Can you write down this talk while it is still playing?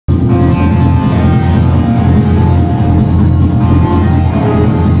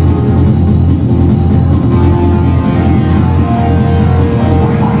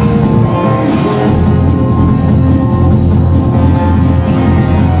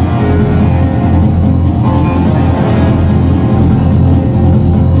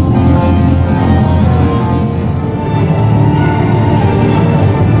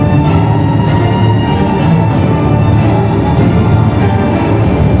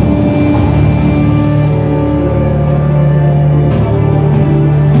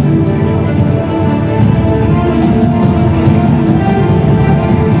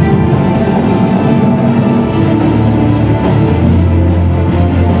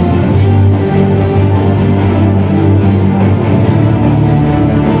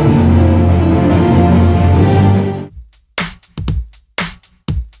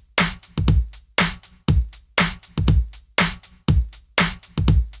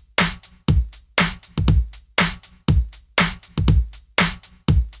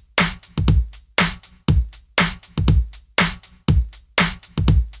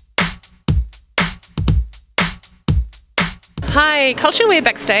Hi, Culture. We're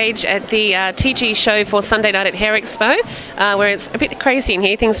backstage at the TIGI show for Sunday night at Hair Expo, where it's a bit crazy in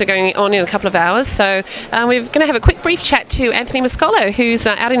here. Things are going on in a couple of hours. So we're going to have a quick brief chat to Anthony Mascolo, who's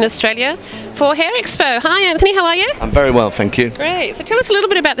out in Australia for Hair Expo. Hi, Anthony. How are you? I'm very well, thank you. Great. So tell us a little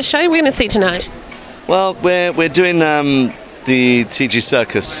bit about the show we're going to see tonight. Well, we're doing the TIGI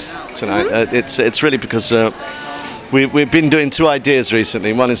circus tonight. It's really because we've been doing two ideas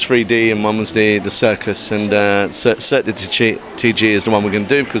recently. One is 3D and one was the circus, and certainly TIGI is the one we're going to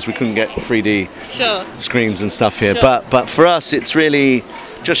do because we couldn't get 3D screens and stuff here. Sure. But for us, it's really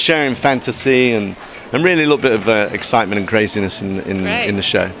just sharing fantasy and really a little bit of excitement and craziness in the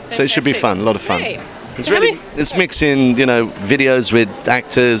show. Fantastic. So it should be fun, a lot of fun. Great. It's really it's mixing videos with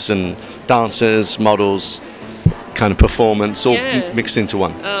actors and dancers, models, kind of performance, all mixed into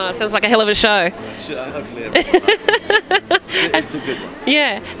one. Oh, sounds like a hell of a show. Hopefully it's a good one.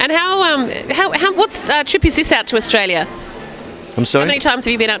 Yeah. And how what's trip is this out to Australia? I'm sorry? How many times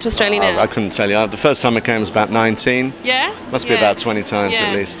have you been out to Australia now? I couldn't tell you. The first time I came was about 19. Yeah? Must be about 20 times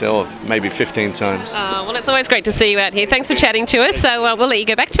at least, or maybe 15 times. Well, it's always great to see you out here. Thanks for chatting to us. So we'll let you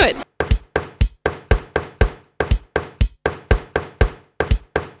go back to it.